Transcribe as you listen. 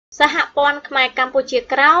សហព័ន្ធខ្មែរកម្ពុជា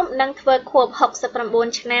ក្រោមនឹងធ្វើខួប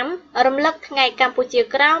69ឆ្នាំរំលឹកថ្ងៃកម្ពុជា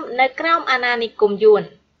ក្រោមនៅក្រោមអាណានិគមយួន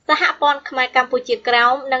សហព័ន្ធខ្មែរកម្ពុជាក្រោ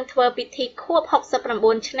មនឹងធ្វើពិធីខួប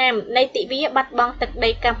69ឆ្នាំនៃទិវាបាត់បង់ទឹកដី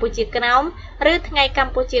កម្ពុជាក្រោមឬថ្ងៃក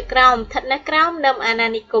ម្ពុជាក្រោមស្ថិតនៅក្រោមនឹមអាណា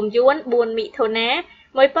និគមយួន4មិថុនា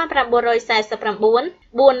1949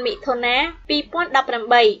 4មិថុនា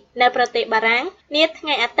2018នៅប្រទេសបារាំងនាថ្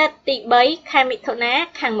ងៃអាទិត្យទី3ខែមិថុនា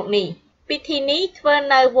ខាងមុខនេះពិធីនេះធ្វើ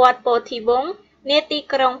នៅវត្តពោធិវង្សនាទី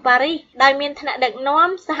ក្រុងប៉ារីសដោយមានថ្នាក់ដឹកនាំ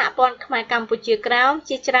សហព័ន្ធខ្មែរកម្ពុជាក្រោម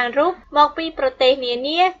ជាច្រើនរូបមកពីប្រទេសនា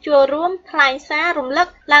នាចូលរួមថ្លែងសាររំលឹក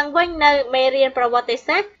ឡើងវិញនៅមេរៀនប្រវត្តិ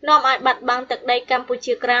សាស្ត្រនាំឲ្យបាត់បង់ទឹកដីកម្ពុ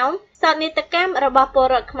ជាក្រោមសោកនាដកម្មរបស់ពល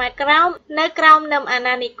រដ្ឋខ្មែរក្រោមនៅក្រោមនឹមអា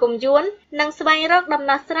ណានិគមយួននិងស្វែងរកដំ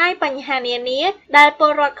ណោះស្រាយបញ្ហានានាដែលព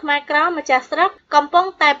លរដ្ឋខ្មែរក្រោមម្ចាស់ស្រុកកំពុង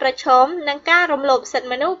តែប្រឈមនឹងការរំលោភសិទ្ធិ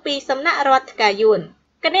មនុស្សពីសំណាក់រដ្ឋការយួន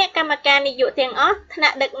គណៈកម្មការនយោបាយទាំងអស់ថ្នា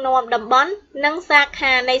ក់ដឹកនាំតំបន់និងសា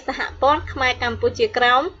ខានៃសហព័ន្ធខ្មែរកម្ពុជាក្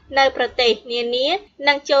រោមនៅប្រទេសនានា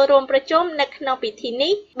នឹងចូលរួមប្រជុំនៅក្នុងពិធី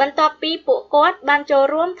នេះបន្ទាប់ពីពួកគាត់បានចូល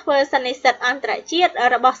រួមធ្វើសន្និសីទអន្តរជាតិ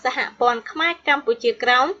របស់សហព័ន្ធខ្មែរកម្ពុជាក្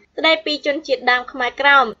រោមស្ដីពីជនជាតិដើមខ្មែរក្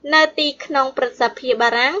រោមនៅទីក្នុងព្រឹទ្ធសភាបា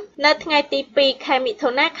រាំងនៅថ្ងៃទី2ខែមិថុ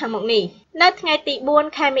នាខាងមុខនេះនៅថ្ងៃទី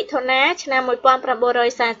4ខែមិថុនាឆ្នាំ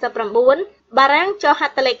1949បារាំងចុះហ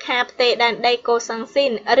ត្ថលេខាផ្ទេរដែនដីកូសាំងស៊ី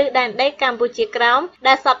នឬដែនដីកម្ពុជាក្រោម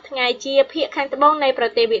ដែលសពថ្ងៃជាភាគខាងត្បូងនៃប្រ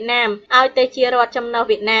ទេសវៀតណាមឲ្យទៅជារដ្ឋចំណុះ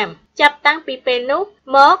វៀតណាមចាប់តាំងពីពេលនោះ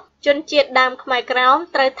មកជនជាតិដើមខ្មែរក្រោម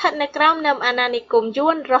ត្រូវស្ថិតនៅក្រោមនឹមអាណានិគមយួ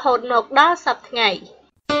នរហូតមកដល់សព្វថ្ងៃ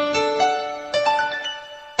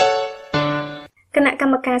គណៈក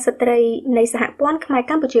ម្មការស្ត្រីនៃសហព័ន្ធខ្មែរ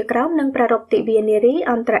កម្ពុជាក្រោមនឹងប្រារព្ធទិវានារី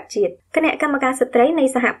អន្តរជាតិគណៈកម្មការស្ត្រីនៃ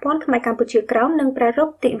សហព័ន្ធខ្មែរកម្ពុជាក្រោមនឹងប្រារ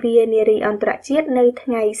ព្ធទិវានារីអន្តរជាតិនៅថ្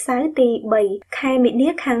ងៃសៅរ៍ទី3ខែមិនិនា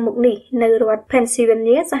ខាងមុខនេះនៅរដ្ឋ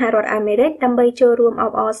Pennsylvania សហរដ្ឋអាមេរិកដើម្បីចូលរួមអ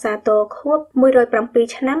បអរសាទរខួប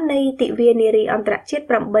107ឆ្នាំនៃទិវានារីអន្តរជាតិ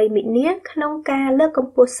8មិនិនាក្នុងការលើកក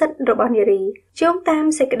ម្ពស់សិទ្ធិរបស់នារីយោងតាម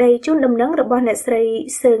សេចក្តីជូនដំណឹងរបស់អ្នកស្រី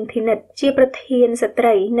សឿងធីនិតជាប្រធានស្ត្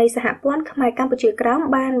រីនៃសហព័ន្ធខ្មែរកម្ពុជាក្រោម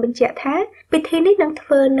បានបញ្ជាក់ថាពិធីនេះនឹងធ្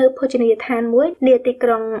វើនៅភោជនីយដ្ឋានមួយនាទីក្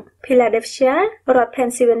រុង Philadelphia រដ្ឋ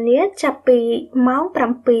Pennsylvania ចាប់ពីម៉ោង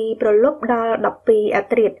 7 ព្រលប់ដល់ 12 អា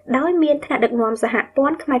ធ្រាត្រដោយមានថ្នាក់ដឹកនាំសហព័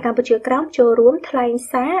ន្ធខ្មែរកម្ពុជាក្រោមចូលរួមថ្លែង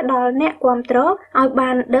សារដល់អ្នកគាំទ្រឲ្យ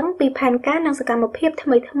បានដឹងពីផែនការនិងសកម្មភាពថ្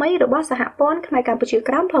មីៗរបស់សហព័ន្ធខ្មែរកម្ពុជា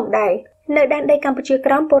ក្រោមផងដែរនៅដែនដីកម្ពុជា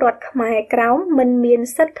ក្រោមពលរដ្ឋខ្មែរក្រោមមិនមាន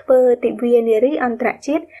សិទ្ធិធ្វើទិវានារីអន្តរ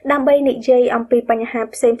ជាតិដើម្បីនិយាយអំពីបញ្ហា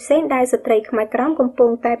ផ្សេងៗដែលស្ត្រីខ្មែរក្រោមកំពុង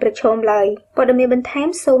តែប្រឈមឡើយព័ត៌មានបន្ថែម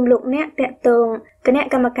សូមលោកអ្នកតាក់ទងគណៈ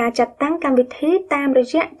កម្មការចាត់តាំងកម្មវិធីតាមរ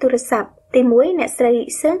យៈទូរស័ព្ទទី1អ្នកស្រី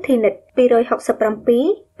សឿងធីនិត267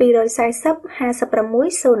 240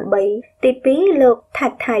 5603ទី2លោកថា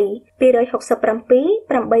ត់ថៃ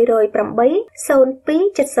267 808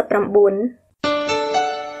 0279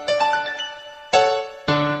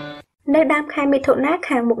នៅដើមខែមិថុនា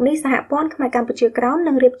ខាងមុខនេះសហព័ន្ធខ្មែរកម្ពុជាក្រោម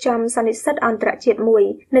នឹងរៀបចំសន្និសីទអន្តរជាតិមួយ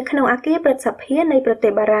នៅក្នុងអគារព្រឹទ្ធសភានៃប្រទេ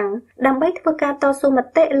សបារាំងដើម្បីធ្វើការតស៊ូម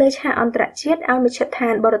តិលើឆាកអន្តរជាតិឲ្យមជ្ឈដ្ឋា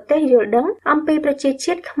នបរទេសយល់ដឹងអំពីប្រជា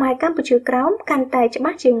ជាតិខ្មែរកម្ពុជាក្រោមកាន់តែច្បា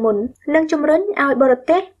ស់ជាងមុននិងជំរុញឲ្យបរ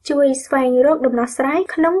ទេសជួយស្វែងរកដំណោះស្រាយ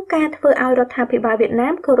ក្នុងការធ្វើឲ្យរដ្ឋាភិបាលវៀតណា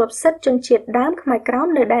មគោរពសិទ្ធិជនជាតិដើមខ្មែរក្រោម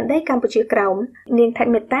នៅដែនដីកម្ពុជាក្រោមនាងថា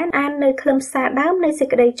ច់មេតានអាននៅខ្លឹមសារដើមនៃសេច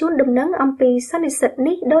ក្តីជូនដំណឹងអំពីសន្និសីទ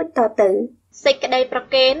នេះដូចតទៅសេចក្តីប្រ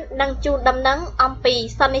កេននិងជូនដំណឹងអំពី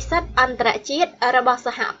សន្និសីទអន្តរជាតិរបស់ស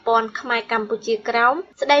ហព័ន្ធខ្មែរកម្ពុជាក្រោម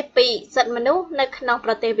ស្តីពីសិទ្ធិមនុស្សនៅក្នុង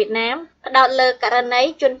ប្រទេសវៀតណាមផ្ដោតលើករណី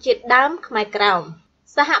ជនជាតិដើមខ្មែរក្រោម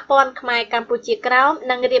សហព័ន្ធខ្មែរកម្ពុជាក្រោម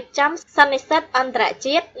នឹងរៀបចំសន្និសីទអន្តរ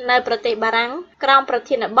ជាតិនៅប្រទេសបារាំងក្រោមប្រ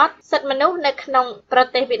ធានបទសិទ្ធិមនុស្សនៅក្នុងប្រ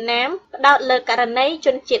ទេសវៀតណាមផ្ដោតលើករណីជ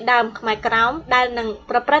នជាតិដើមខ្មែរក្រោមដែលនឹង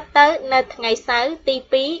ប្រព្រឹត្តទៅនៅថ្ងៃសៅរ៍ទី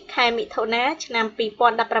2ខែមិថុនាឆ្នាំ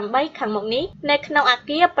2018ខាងមុខនេះនៅក្នុងអ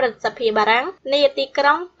គារព្រឹទ្ធសភាបារាំងនាទីក្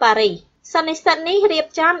រុងប៉ារីសសន្និសីទនេះរៀប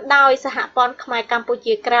ចំដោយសហព័ន្ធខ្មែរកម្ពុ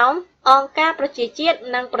ជាក្រោមអង្គការប្រជាជាតិ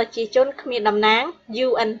និងប្រជាជនគ្មានតំណាង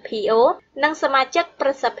UNPO និងសមាជិកព្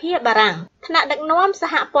រឹទ្ធសភាបារាំងថ្នាក់ដឹកនាំស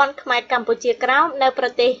ហព័ន្ធខ្មែរកម្ពុជាក្រោមនៅប្រ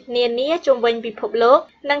ទេសនានាជុំវិញពិភពលោក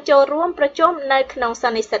នឹងចូលរួមប្រជុំនៅក្នុងស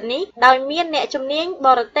ន្និសីទនេះដោយមានអ្នកជំនាញប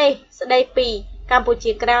រទេសស្ដីពីកម្ពុ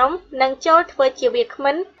ជាក្រោមនឹងចូលធ្វើជាវាគ្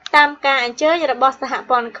មិន តាមការអញ្ជើញរបស់សហ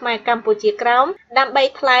ព័ន្ធខ្មែរកម្ពុជាក្រោមដើម្បី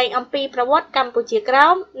ថ្លែងអំពីប្រវត្តិកម្ពុជាក្រោ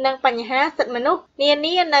មនិងបញ្ហាសិទ្ធិមនុស្សនា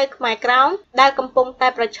នានៅខ្មែរក្រោមដែលកំពុងតែ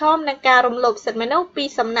ប្រឈមនឹងការរំលោភសិទ្ធិមនុស្សពី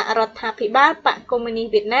សំណាក់រដ្ឋាភិបាលបកកុម្មុយនីស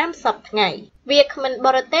វៀតណាមសព្វថ្ងៃវាគ្មិនប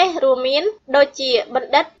រទេសរួមមានដូចជាប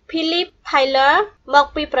ណ្ឌិត Philip Tyler មក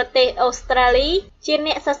ពីប្រទេសអូស្ត្រាលីជា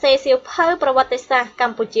អ្នកសរសេរសៀវភៅប្រវត្តិសាស្ត្រក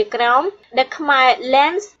ម្ពុជាក្រោម The Khmer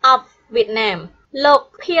Lens of Vietnam លោក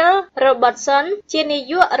Phil Robertson ជានា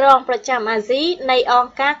យករងប្រចាំអាស៊ីនៃអង្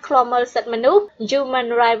គការឃ្លាំមើលសិទ្ធិមនុស្ស Human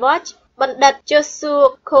Rights Watch បណ្ឌិត Joshua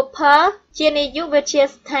Cooper ជានាយកវិទ្យា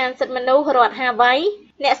ស្ថានសិទ្ធិមនុស្សរដ្ឋ Hawaii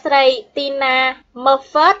អ្នកស្រី Tina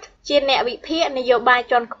Moffat ជាអ្នកវិភាគនយោបាយ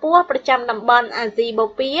ជាន់ខ្ពស់ប្រចាំតំបន់អាស៊ីបូ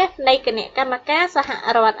ព៌ានៃគណៈកម្មការសហ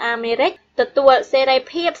រដ្ឋអាមេរិកទទួលសេរី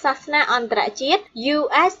ភាពសាសនាអន្តរជាតិ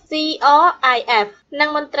USCRIF និង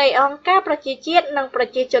មន្ត្រីអង្គការប្រជាជាតិនិងប្រ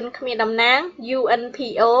ជាជនគ្មានតំណាង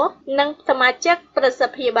UNPO និងសមាជិកប្រសិ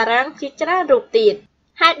ទ្ធិបារាំងជាច្រើនរូបទៀត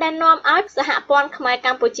ហេតុដែលនាំឲ្យសហព័ន្ធខ្មែរក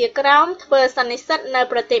ម្ពុជាក្រោមធ្វើសន្និសីទនៅ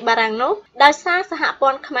ប្រទេសបារាំងនោះដោយសារសហព័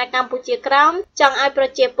ន្ធខ្មែរកម្ពុជាក្រោមចង់ឲ្យប្រ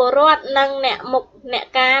ជាពលរដ្ឋនិងអ្នកមុខអ្នក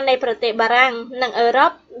ការនៃប្រទេសបារាំងនិងអឺរ៉ុ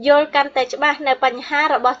បយល់កាន់តែច្បាស់នៅបញ្ហា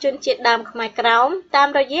របស់ជនជាតិដើមខ្មែរក្រោមតាម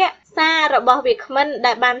រយៈសាររបស់វាគ្មិន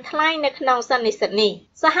ដែលបានថ្លែងនៅក្នុងសន្និសីទនេះ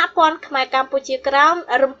សហព័ន្ធខ្មែរកម្ពុជាក្រោម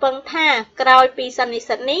រំពឹងថាក្រោយពីសន្និ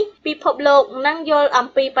សីទនេះពិភពលោកនឹងយល់អំ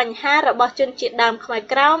ពីបញ្ហារបស់ជនជាតិដើមខ្មែរ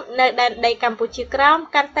ក្រោមនៅដែនដីកម្ពុជាក្រោម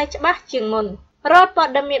កាន់តែច្បាស់ជាងមុនរដ្ឋព័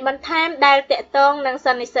ត៌មានបន្ថែមដែលតាក់ទងនឹងស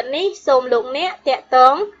ន្និសីទនេះសូមលោកអ្នកតាក់ទ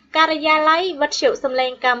ងការិយាល័យវិទ្យុសំឡេ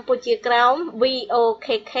ងកម្ពុជាក្រោម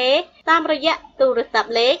VOKK តាមរយៈទូរស័ព្ទ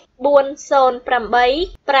លេខ408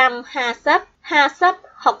 550 5060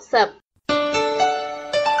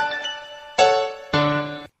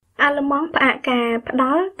អាល្លឺម៉ង់ផ្អាកការផ្ដ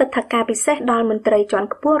ល់ទិដ្ឋាការពិសេសដល់មន្ត្រីជាន់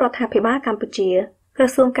ខ្ពស់រដ្ឋាភិបាលកម្ពុជាក្រ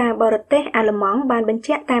សួងការបរទេសអាល្លឺម៉ង់បានបញ្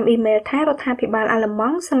ជាក់តាមអ៊ីមែលថារដ្ឋាភិបាលអាល្លឺម៉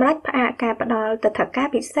ង់សម្រេចផ្អាកការផ្ដល់ទិដ្ឋាការ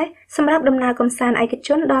ពិសេសសម្រាប់ដំណើរកម្សាន្តឯកជ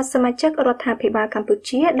នដល់សមាជិករដ្ឋាភិបាលកម្ពុ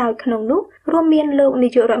ជាដោយក្នុងនោះរួមមានលោកនា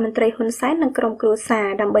យករដ្ឋមន្ត្រីហ៊ុនសែននិងក្រុមគ្រួសារ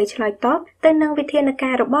ដើម្បីឆ្លើយតបទៅនឹងវិធាន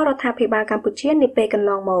ការរបស់រដ្ឋាភិបាលកម្ពុជានាពេលកន្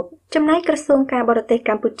លងមកចំណែកក្រសួងការបរទេស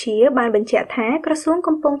កម្ពុជាបានបញ្ជាក់ថាក្រសួង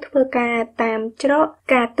កំពុងធ្វើការតាមច្រក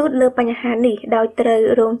ការទូតលើបញ្ហានេះដោយត្រូវ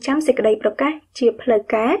រងចាំសេចក្តីប្រកាសជាផ្លូវ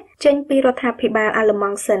ការចេញពីរដ្ឋាភិបាលអាល្លឺម៉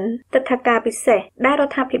ង់សិនទិដ្ឋាការពិសេសដែលរ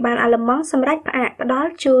ដ្ឋាភិបាលអាល្លឺម៉ង់សម្រេចផ្អាកផ្ដល់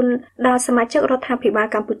ជូនដល់សមាជិករដ្ឋាភិបាល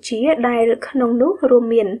កម្ពុជាដែលក្នុងនោះរួម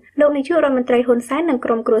មានលោកនាយករដ្ឋមន្ត្រីហ៊ុនសែននិងក្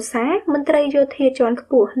រុមគ្រួសារមន្ត្រីយោធាជាន់ខ្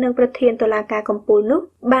ពស់និងប្រធានតុលាការកំពូលនោះ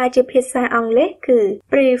បើជាភាសាអង់គ្លេសគឺ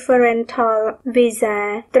Preferential Visa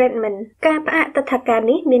Treatment ការផ្អាកទិដ្ឋាការ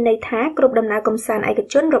នេះមានន័យថាគ្រប់ដំណើរកម្សាន្តឯក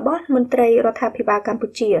ជនរបស់មន្ត្រីរដ្ឋាភិបាលកម្ពុ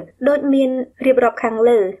ជាដូចមានរៀបរាប់ខាង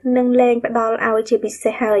លើនឹងលែងផ្ដល់ឲ្យជាពិសេ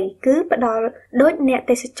សហើយគឺផ្ដល់ដូចអ្នក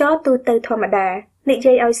ទេសចរទូទៅធម្មតានិ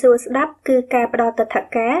យាយឲ្យស្រួលស្ដាប់គឺការផ្ដល់ទិដ្ឋា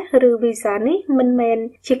ការឬវីសានេះមិនមែន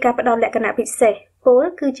ជាការផ្ដល់លក្ខណៈពិសេសពល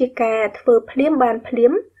គឺជាការធ្វើភ្លាមបានភ្លា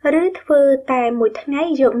មឬធ្វើតែមួយថ្ងៃ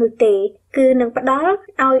យកនោះទេគឺនឹងផ្ដល់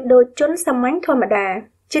ឲ្យដូចជនសាមញ្ញធម្មតា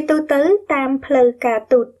ជាទូទៅតាមផ្លូវការ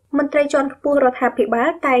ទូតមន្ត្រីជាន់ខ្ពស់រដ្ឋាភិបាល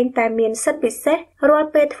តែងតែមានសិទ្ធិពិសេសរាល់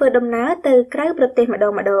ពេលធ្វើដំណើរទៅក្រៅប្រទេសម្ដ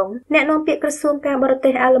ងអ្នកនាំពាក្យក្រសួងការបរទេ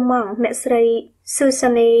សអាល្លឺម៉ង់អ្នកស្រី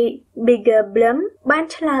Susanne Bigerblum បាន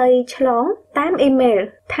ឆ្លើយឆ្លងតាមអ៊ីមែល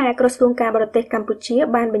ថាក្រសួងការបរទេសកម្ពុជា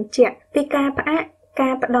បានបញ្ជាក់ពីការផ្អាកកា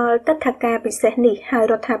រផ្ដល់ទិដ្ឋាការពិសេសនេះហើយ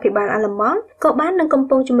រដ្ឋាភិបាលអាល្លឺម៉ង់ក៏បាននឹងកំ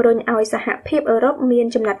ពុងជំរុញឲ្យសហភាពអឺរ៉ុបមាន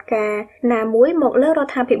ចំណាត់ការណាមួយមកលើរ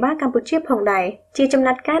ដ្ឋាភិបាលកម្ពុជាផងដែរជាចំ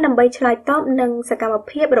ណាត់ការដើម្បីឆ្លើយតបនឹងសកម្ម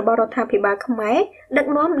ភាពរបស់រដ្ឋាភិបាលខ្មែរដឹក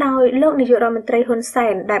នាំដោយលោកនាយករដ្ឋមន្ត្រីហ៊ុនសែ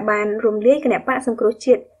នដែលបានរំលាយគណៈបកសង្គ្រោះ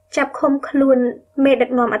ជាតិចាប់ឃុំខ្លួនមេដឹក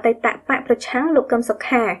នាំអតីតបកប្រឆាំងលោកកឹមសុ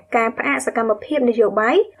ខាការផ្អាកសកម្មភាពនយោ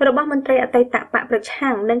បាយរបស់មន្ត្រីអតីតបកប្រ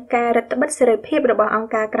ឆាំងនិងការរឹតបន្តឹងសេរីភាពរបស់អង្គ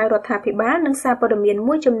ការក្រៅរដ្ឋាភិបាលនិងសារព័ត៌មាន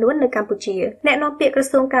មួយចំនួននៅកម្ពុជាអ្នកនាំពាក្យក្រ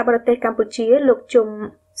សួងការបរទេសកម្ពុជាលោកជុំ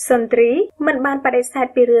សុនទ្រីមិនបានបដិសេធ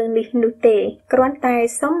ពីរឿងនេះនោះទេគ្រាន់តែ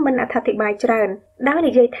សូមមិនអធិប្បាយច្រើនដោយ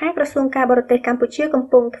និយាយថាក្រសួងការបរទេសកម្ពុជាកំ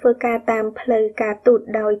ពុងធ្វើការតាមផ្លូវការទូត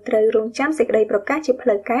ដោយត្រូវរងចាំសេចក្តីប្រកាសជាផ្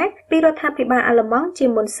លូវការពីរដ្ឋាភិបាលអាល្លឺម៉ង់ជា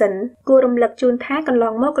មុនសិនគួររំលឹកជូនថាកន្ល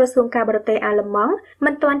ងមកក្រសួងការបរទេសអាល្លឺម៉ង់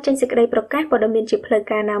មិនទាន់ចេញសេចក្តីប្រកាសព័ត៌មានជាផ្លូវ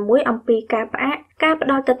ការណាមួយអំពីការផ្អាកការផ្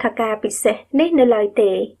ដល់ទិដ្ឋាការពិសេសនេះនៅឡើយ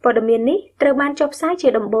ទេព័ត៌មាននេះត្រូវបានចុះផ្សាយជា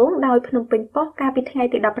ដំបូងដោយភ្នំពេញប៉ុស្តិ៍កាលពីថ្ងៃ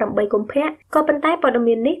ទី18កុម្ភៈក៏ប៉ុន្តែព័ត៌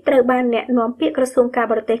មាននេះត្រូវបានអ្នកនាំពាក្យក្រសួងការ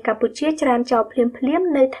បរទេសកម្ពុជាច្រានចោលភ្លាមៗ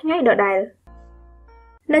នៅថ្ងៃដដែល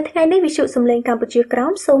នៅថ្ងៃនេះវិទ្យុសំឡេងកម្ពុជាក្រោ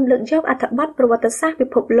មសូមលើកយកអត្ថបទប្រវត្តិសាស្ត្រពិ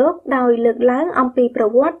ភពលោកដោយលើកឡើងអំពីប្រ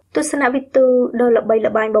វត្តិទស្សនវិទូដ៏ល្បី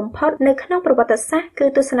ល្បាញបំផុតនៅក្នុងប្រវត្តិសាស្ត្រគឺ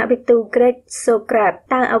ទស្សនវិទូ Great Socrates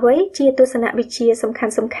តើអ្វីជាទស្សនវិជ្ជាសំ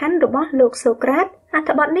ខាន់ៗរបស់លោកសូក្រាតអត្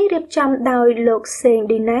ថបទនេះរៀបចំដោយលោកសេង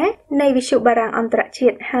ឌីណានៃវិទ្យុបារាំងអន្តរជា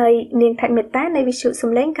តិហើយនាងថៃមេតានៃវិទ្យុ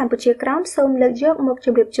សំឡេងកម្ពុជាក្រោមសូមលើកយកមកជ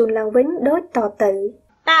ម្រាបជូនឡើងវិញដូចតទៅ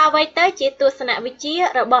តើអ្វីទៅជាទស្សនវិជ្ជា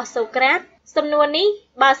របស់សូក្រាតសំណួរនេះ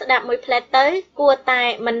បើស្ដាប់មួយផ្លែតទៅគួរតែ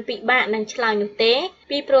មិនពិបាកនឹងឆ្លើយនោះទេ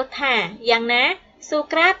ពីព្រោះថាយ៉ាងណាសូ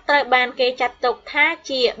ក្រាតត្រូវបានគេចាត់ទុកថា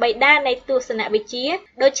ជាបិតានៃទស្សនវិជ្ជា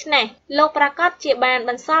ដូច្នេះលោកប្រកាសជាបាន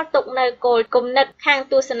បន្សល់ទុកនៅគោលគំនិតខាង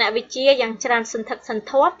ទស្សនវិជ្ជាយ៉ាងច្រើនសន្ធឹកសន្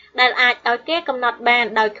ធាប់ដែលអាចឲ្យគេកំណត់បាន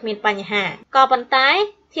ដោយគ្មានបញ្ហាក៏ប៉ុន្តែ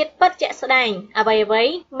ធាតុពិតជាក់ស្ដែងអ្វី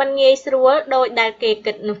ៗមិនងាយស្រួលដោយដែលគេ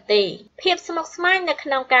គិតនោះទេភាពស្មុគស្មាញនៅក្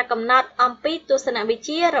នុងការកំណត់អំពីទស្សនវិជ្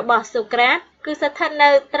ជារបស់សូក្រាតគឺស្ថិតនៅ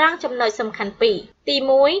ត្រង់ចំណុចសំខាន់ពីរទី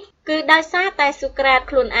1គឺដោយសារតែសូក្រាត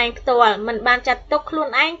ខ្លួនឯងផ្ទាល់មិនបានចាត់ទុកខ្លួន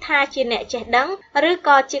ឯងថាជាអ្នកចេះដឹងឬ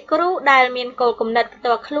ក៏ជាគ្រូដែលមានគោលគំនិតផ្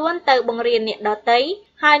ទាល់ខ្លួនទៅបង្រៀនអ្នកដទៃ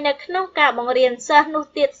ហើយនៅក្នុងការបង្រៀនសិស្សនោះ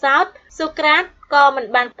ទៀតសោតសូក្រាតក៏មិន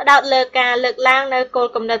បានផ្ដោតលើការលើកឡើងនៅគោល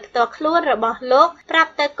គំនិតផ្ទាល់ខ្លួនរបស់លោកប្រា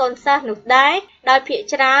ប់ទៅកូនសិស្សនោះដែរដោយភាគ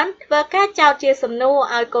ច្រើនធ្វើការចោទជាសំណួរ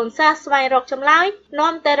ឲ្យកូនសិស្សស្វែងរកចម្លើយ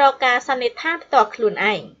នាំទៅរកការសន្និដ្ឋានផ្ទាល់ខ្លួន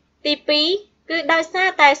ឯងទី2គឺដោយសារ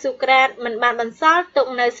តែសូក្រាតមិនបានបន្សល់ទុក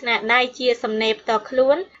នៅស្នាដៃជាសំណេរផ្ទាល់ខ្លួ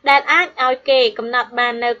នដែលអាចឲ្យគេកំណត់បា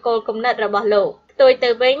ននៅគោលគំនិតរបស់លោកផ្ទុយទៅ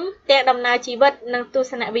វិញទាំងដំណើរជីវិតនិងទស្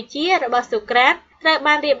សនវិជ្ជារបស់សូក្រាតត្រូវ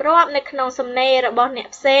បានរៀបរាប់នៅក្នុងសំណេររបស់អ្នក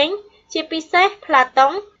ផ្សេងជាពិសេសផ្លាតុ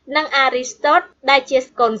ងនិងអារីស្តុតដែលជា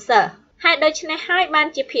កូនសិស្សហើយដូច្នេះហើយបាន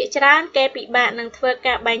ជាភាគច្រើនគេពិបាកនឹងធ្វើ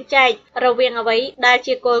ការបែងចែករវាងអ្វីដែល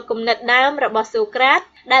ជាគោលគំនិតដើមរបស់សូក្រាត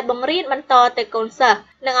ដែលបង្រៀនបន្តទៅកូនសិស្ស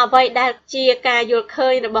និងអ្វីដែលជាការយល់ឃើ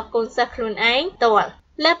ញរបស់កូនសិស្សខ្លួនឯងផ្ទាល់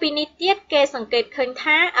លើពីនេះទៀតគេសង្កេតឃើញ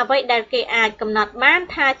ថាអ្វីដែលគេអាចកំណត់បាន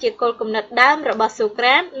ថាជាគោលគំនិតដើមរបស់សូក្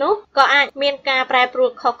រាតនោះក៏អាចមានការប្រែប្រួល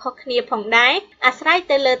ខុសៗគ្នាផងដែរអាស្រ័យ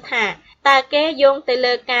ទៅលើថាតើគេយោងទៅ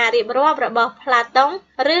លើការរៀបរាប់របស់ផ្លាតុង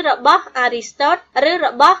ឬរបស់អារីស្តុតឬរ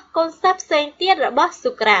បស់កូនសិស្សផ្សេងទៀតរបស់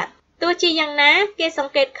សូក្រាតទោះជាយ៉ាងណាគេស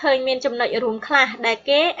ង្កេតឃើញមានចំណុចរួមខ្លះដែល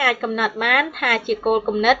គេអាចកំណត់បានថាជាគោល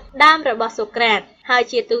គំនិតដើមរបស់សូក្រាតហើយ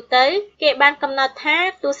ជាទូទៅគេបានកំណត់ថា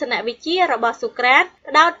ទស្សនវិជ្ជារបស់សូក្រាត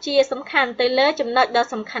ផ្ដោតជាសំខាន់ទៅលើចំណុចដ៏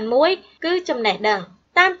សំខាន់មួយគឺចំណេះដឹង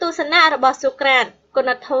តាមទស្សនៈរបស់សូក្រាតគុណ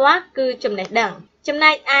ធម៌គឺចំណេះដឹងចំ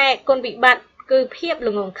ណែកឯគុណវិបត្តិគឺភាព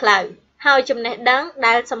ល្ងង់ខ្លៅហើយចំណេះដឹង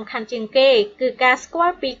ដែលសំខាន់ជាងគេគឺការស្គា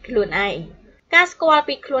ល់ពីខ្លួនឯងការស្គាល់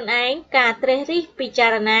ពីខ្លួនឯងការត្រិះរិះពិចា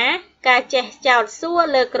រណាការចេះចោទសួរ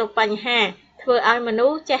លើគ្រប់បញ្ហាធ្វើឲ្យមនុ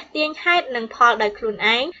ស្សចេះទាញហេតុនិងផលដោយខ្លួន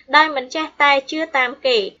ឯងដោយមិនចេះតែជឿតាម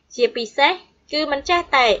គេជាពិសេសគឺមិនចេះ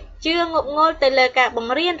តែជឿងប់ងល់ទៅលើការប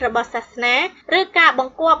ង្រៀនរបស់សាសនាឬការប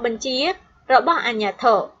ង្គាប់បញ្ជារបស់អាជ្ញាធ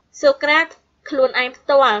រសូក្រាតខ្លួនឯងផ្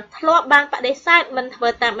ទាល់ធ្លាប់បានបដិសេធមិនធ្វើ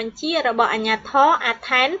តាមបញ្ជារបស់អាជ្ញាធរអា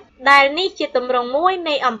ថែនដែលនេះជាទម្រង់មួយ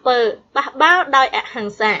នៃអំពើបះបោរដោយអហិ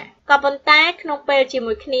ង្សាក៏ប៉ុន្តែក្នុងពេលជា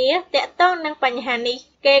មួយគ្នាតាក់ទងនឹងបញ្ហានេះ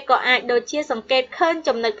គេក៏អាចដូចជាសង្កេតឃើញ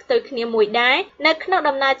ចំណុចផ្ទុយគ្នាមួយដែរនៅក្នុង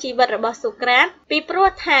ដំណើរជីវិតរបស់សូក្រាតពីព្រោះ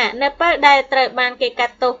ថានៅពេលដែលត្រូវបានគេកា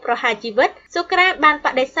ត់ទោសប្រហារជីវិតសូក្រាតបានប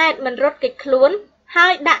ដិសេធមិនរត់គេចខ្លួនហើ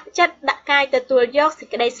យដាក់ចិត្តដាក់កាយទទួលយកសេច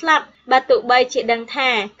ក្តីស្លាប់បើទោះបីជាដឹងថា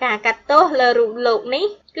ការកាត់ទោសលើរូបលោកនេះ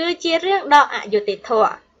គឺជារឿងដ៏អយុត្តិធ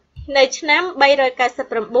ម៌នៅឆ្នាំ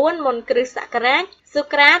399មុនគ្រិស្តសករាជសូ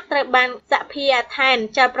ក្រាតត្រូវបានសភាអាថែន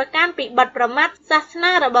ចោទប្រកាន់ពីបទប្រមាថសាស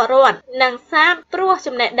នារបស់រដ្ឋនិងសាបព្រោះ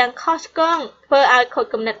ចំណេះដឹងខុសឆ្គងធ្វើឲ្យខូច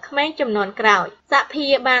គំនិតក្មេងជំនាន់ក្រោយសភា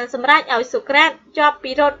បានសម្រេចឲ្យសូក្រាតជាប់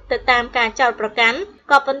ពិរុទ្ធទៅតាមការចោទប្រកាន់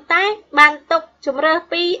ក៏ប៉ុន្តែបានទុកជម្រើស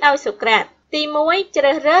ពីរឲ្យសូក្រាតទី1ជ្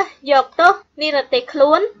រើសរើសយកទោសនិរទេសខ្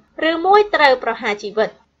លួនឬមួយត្រូវប្រហារជីវិ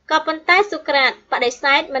តក៏ប៉ុន្តែសូក្រាតបដិ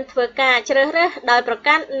សេធមិនធ្វើការជ្រើសរើសដោយប្រ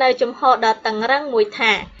កាន់នៅជំហរដ៏តឹងរ៉ឹងមួយ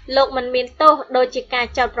ថាលោកមិនមានទោសដូចជាការ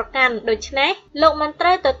ចោទប្រកាន់ដូច្នេះលោកមិនត្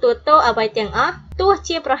រូវទទួលទោសអ្វីទាំងអស់ទោះ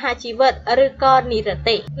ជាប្រហារជីវិតឬក៏និរ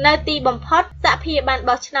ទេសនៅទីបំផុតសភាបាន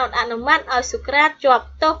បោះឆ្នោតអនុម័តឲ្យសូក្រាតជាប់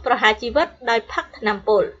ទោសប្រហារជីវិតដោយផឹកថ្នាំ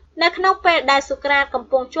ពុលនៅក្នុងពេលដែលសូក្រាតកំ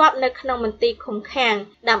ពុងជាប់នៅក្នុងមន្ទីរឃុំឃាំង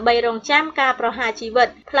ដើម្បីរងចាំការប្រហារជីវិត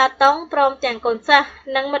ផ្លាតុងព្រមទាំងកូនសិស្ស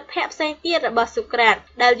និងមិត្តភ័ក្តិផ្សេងទៀតរបស់សូក្រាត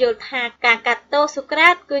ដែលយល់ថាការកាត់ទោសសូក្រា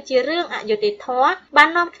តគឺជារឿងអយុត្តិធម៌បាន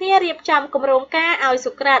នាំគ្នារៀបចំគម្រោងការឲ្យ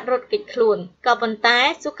សូក្រាតរត់គេចខ្លួនក៏ប៉ុន្តែ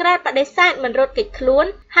សូក្រាតបដិសេធមិនរត់គេចខ្លួន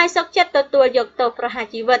ហើយសុខចិត្តទទួលយកទោសប្រហារ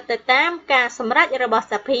ជីវិតទៅតាមការសម្រេចរបស់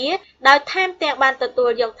សភាដោយថែមទាំងបានទទួល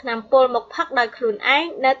យកថ្នាំពុលមកផឹកដោយខ្លួនឯង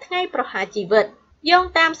នៅថ្ងៃប្រហារជីវិត យោង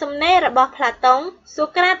តាមសំណេររបស់ផ្លាតុងសូ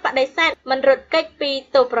ក្រាតបដិសេធមិនរត់គេចពី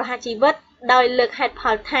ទោសប្រហារជីវិតដោយលើកហេតុផ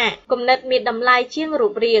លថាគំនិតមានតម្លៃជាងរូ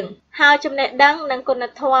បរាងហើយចំណេះដឹងនិងគុណ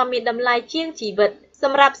ធម៌មានតម្លៃជាងជីវិតស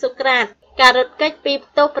ម្រាប់សូក្រាតការរត់គេចពី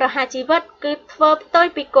ទោសប្រហារជីវិតគឺធ្វើផ្ទុយ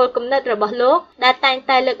ពីគោលគំនិតរបស់លោកដែលតែង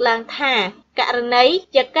តែលើកឡើងថាករណី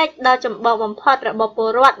ជាកិច្ចដ៏ចម្បងបំផុតរបស់ពល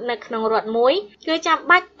រដ្ឋនៅក្នុងរដ្ឋមួយគឺចាំ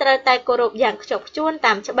បាច់ត្រូវតែគោរពយ៉ាងខ្ជាប់ខ្ជួន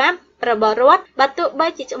តាមច្បាប់របស់រដ្ឋបើទោះបី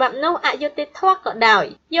ជាច្បាប់នោះអយុត្តិធម៌ក៏ដោយ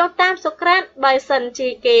យោងតាមសូក្រាតបើសិនជា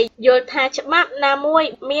គេយល់ថាច្បាប់ណាមួយ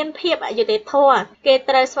មានភាពអយុត្តិធម៌គេ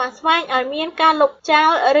ត្រូវស្វែងឲ្យមានការលុបចោល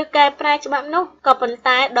ឬកែប្រែច្បាប់នោះក៏ប៉ុន្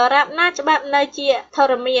តែដរាបណាច្បាប់នៅជាធ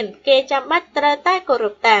រមានគេចាំបាច់ត្រូវតែគោរ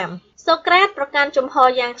ពតាមសូក្រាតប្រកាន់ជំហរ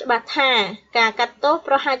យ៉ាងច្បាស់ថាការកាត់ទោស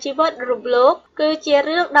ប្រហារជីវិតរូបលោកគឺជា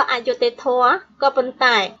រឿងដ៏អយុត្តិធម៌ក៏ប៉ុន្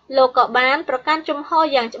តែលោកក៏បានប្រកាន់ជំហរ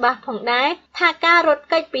យ៉ាងច្បាស់ផងដែរថាការរត់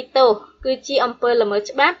គេចពីទោសគឺជាអំពើល្មើស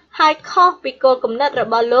ច្បាប់ហើយខុសពីគោលគំនិតរ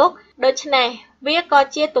បស់លោកដូច្នេះវាក៏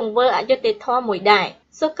ជាទង្វើអយុត្តិធម៌មួយដែរ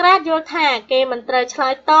សូក្រាតយល់ថាគេមិនត្រូវឆ្លើ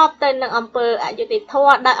យតបទៅនឹងអំពើអយុត្តិធ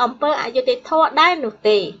ម៌ដោយអំពើអយុត្តិធម៌ដែរនោះ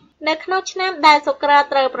ទេនៅក្នុងឆ្នាំដែលសូក្រាត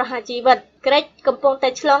ត្រូវប្រហារជីវិតក្រិចកំពុងតែ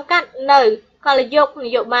ឆ្លងកាត់នៅកលយុគន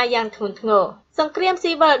យោបាយយ៉ាងធ្ងន់ធ្ងរសង្គ្រាម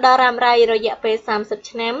ស៊ីវិលដ៏រ៉ាំរ៉ៃរយៈពេល30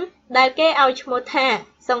ឆ្នាំដែលគេឲ្យឈ្មោះថា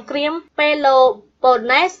សង្គ្រាមប៉េឡូប៉ូ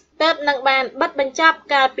ណេសទើបនឹងបានបិទបញ្ចប់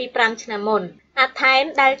កាលពី5ឆ្នាំមុនអាថែន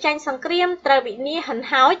ដែលចាញ់សង្គ្រាមត្រូវវិនាសហិន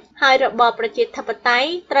ហោចហើយរបបប្រជាធិបតេយ្យ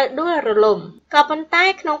ត្រូវដួលរលំក៏ប៉ុន្តែ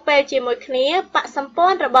ក្នុងពេលជាមួយគ្នាបកសម្ព័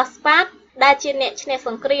ន្ធរបស់ស្ប៉ាតដែលជាអ្នកឈ្នះស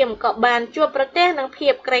ង្គ្រាមក៏បានជួបប្រទះនឹងភា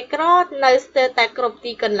ពក្រីក្រនៅស្ទើរតែគ្រប់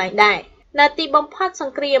ទីកន្លែងដែរនៅទីបំផុតស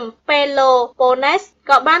ង្គ្រាមប៉េឡូប៉ូណេស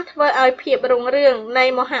ក៏បានធ្វើឲ្យភាពរុងរឿងនៃ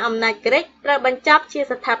មហាអំណាចក្រិចត្រូវបញ្ចប់ជា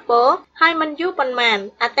ស្ថាពរហើយមិនយូរប៉ុន្មាន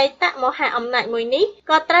អតីតមហាអំណាចមួយនេះ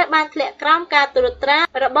ក៏ត្រូវបានធ្លាក់ក្រោមការត្រួតត្រា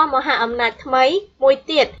របស់មហាអំណាចថ្មីមួយ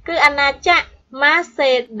ទៀតគឺអាណាចក្រម៉ា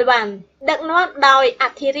សេដវ៉ាន់ដឹកនាំដោយអ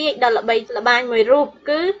ធិរាជដ៏ល្បីល្បាញមួយរូប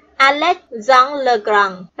គឺ Alexander the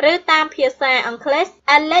Great ឬតាមភាសាអង់គ្លេស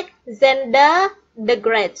Alexander the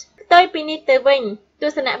Great ផ្ទុយពីនេះទៅវិញទ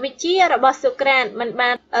ស្សនវិជ្ជារបស់សូក្រាតមិនបា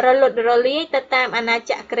នរលត់រលាយទៅតាមអាណា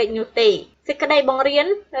ចក្រក្រិចនោះទេសេចក្តីបង្រៀន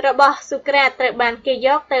របស់សូក្រាតត្រូវបានគេយ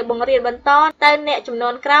កទៅបង្រៀនបន្តទៅអ្នកចំនួ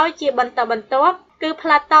នក្រោយជាបន្តបន្ទាប់គឺផ្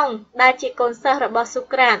លាតុងដែលជាកូនសិស្សរបស់សូ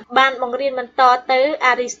ក្រាតបានបង្រៀនបន្តទៅ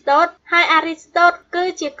អារីស្តូតហើយអារីស្តូតគឺ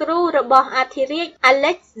ជាគ្រូរបស់អធិរាជ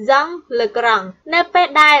Alexander the Great នៅពេល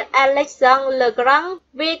ដែល Alexander the Great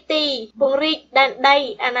វាយទីពង្រីកដែនដី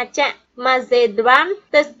អាណាចក្រម៉ាសេដវ៉ាន់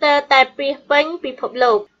ទៅស្ទើរតែពាសពេញពិភព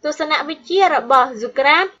លោកទស្សនវិជ្ជារបស់សូក្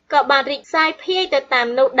រាតក៏បានរីកសាយភាយទៅតាម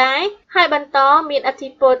នោះដែរហើយបន្តមានឥទ្ធិ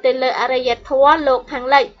ពលទៅលើអរិយធម៌លោកខាង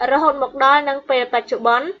លិចរហូតមកដល់នឹងពេលបច្ចុប្ប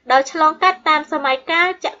ន្នដោយឆ្លងកាត់តាមសម័យកាល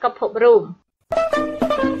ចក្រភពរ៉ូម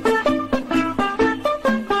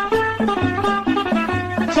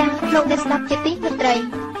ចា៎លោកអ្នកស្ដាប់ជាទីមេត្រី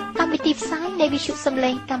កម្មវិធីផ្សាយនៃវិទ្យុសំ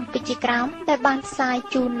ឡេងកម្ពុជាក្រោមដែលបានផ្សាយ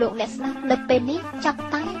ជូនលោកអ្នកស្ដាប់នៅពេលនេះចាប់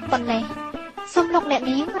តែប៉ុណ្ណេះសូមលោកអ្នក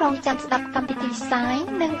នាងរងចាំស្ដាប់កម្មវិធីផ្សាយ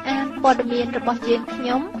និងអានព័ត៌មានរបស់យើងខ្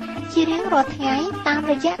ញុំជារៀងរាល់ថ្ងៃតាម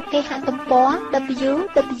រយៈគេហទំព័រ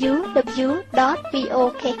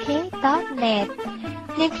www.vokk.net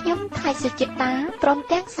នាងខ្ញុំថៃសុចិត្តាព្រម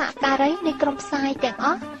ទាំងសហការីនៃក្រុមផ្សាយទាំងអ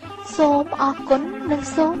ស់សូមអរគុណនិង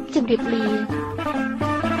សូមជម្រាបលា